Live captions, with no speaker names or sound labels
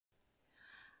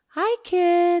Hi,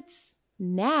 kids!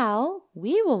 Now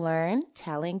we will learn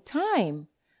telling time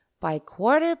by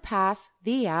quarter past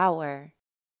the hour.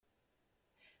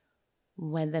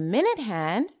 When the minute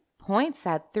hand points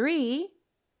at 3,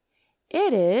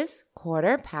 it is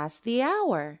quarter past the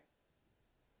hour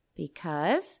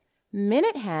because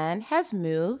minute hand has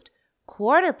moved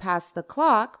quarter past the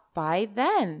clock by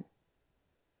then.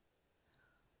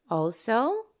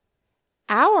 Also,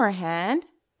 hour hand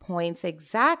points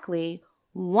exactly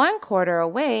 1/4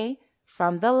 away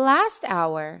from the last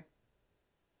hour.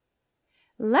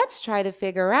 Let's try to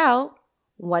figure out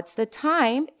what's the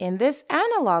time in this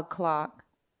analog clock.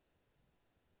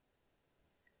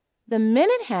 The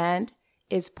minute hand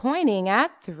is pointing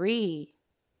at 3.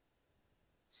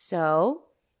 So,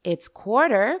 it's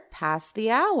quarter past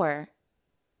the hour.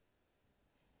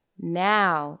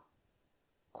 Now,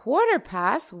 quarter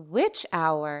past which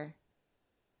hour?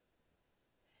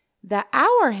 The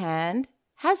hour hand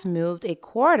has moved a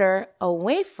quarter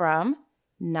away from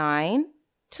 9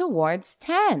 towards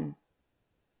 10.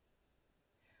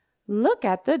 Look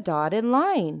at the dotted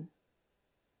line.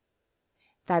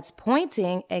 That's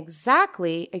pointing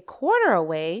exactly a quarter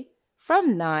away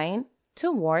from 9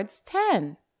 towards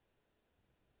 10.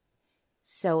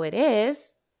 So it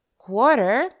is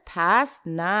quarter past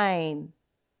 9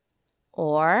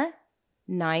 or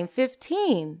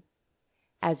 9:15,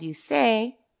 as you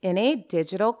say in a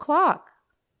digital clock.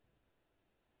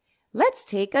 Let's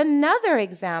take another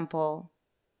example.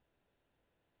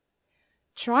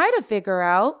 Try to figure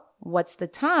out what's the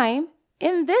time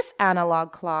in this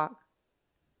analog clock.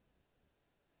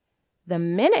 The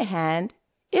minute hand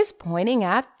is pointing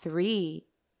at 3,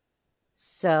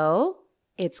 so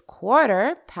it's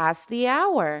quarter past the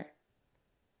hour.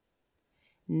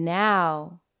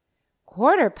 Now,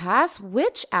 quarter past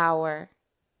which hour?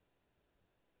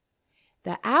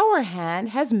 The hour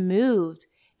hand has moved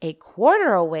a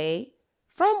quarter away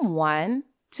from 1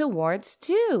 towards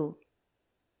 2.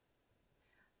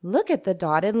 Look at the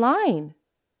dotted line.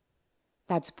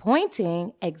 That's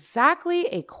pointing exactly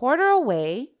a quarter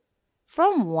away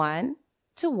from 1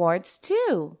 towards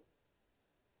 2.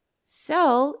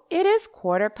 So it is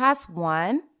quarter past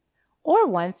 1 or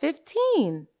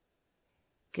 1:15.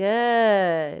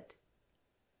 Good.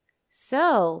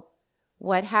 So,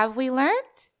 what have we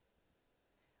learned?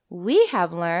 We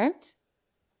have learned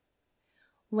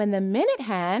when the minute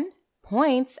hand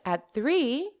points at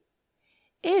 3,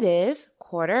 it is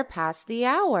quarter past the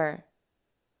hour.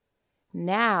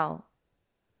 Now,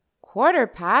 quarter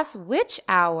past which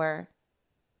hour?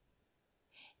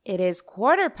 It is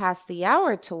quarter past the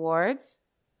hour towards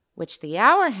which the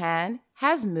hour hand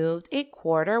has moved a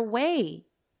quarter way.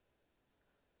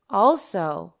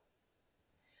 Also,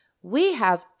 we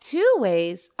have 2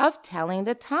 ways of telling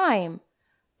the time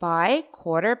by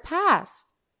quarter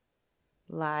past,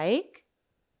 like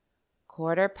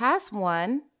quarter past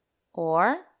 1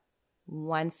 or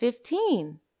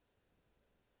 1:15,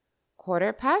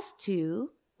 quarter past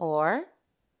 2 or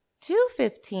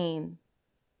 2:15,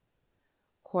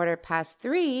 quarter past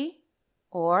 3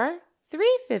 or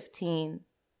 3:15,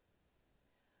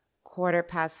 quarter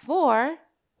past 4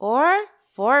 or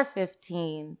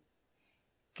 4:15.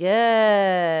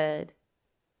 Good.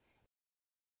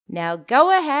 Now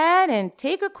go ahead and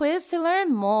take a quiz to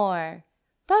learn more.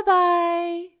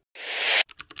 Bye-bye.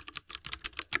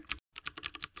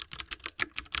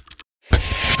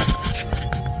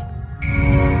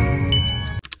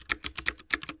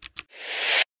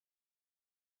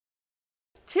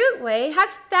 TutWay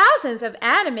has thousands of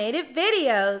animated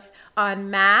videos on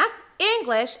math,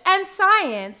 English, and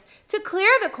science to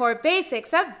clear the core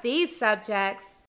basics of these subjects.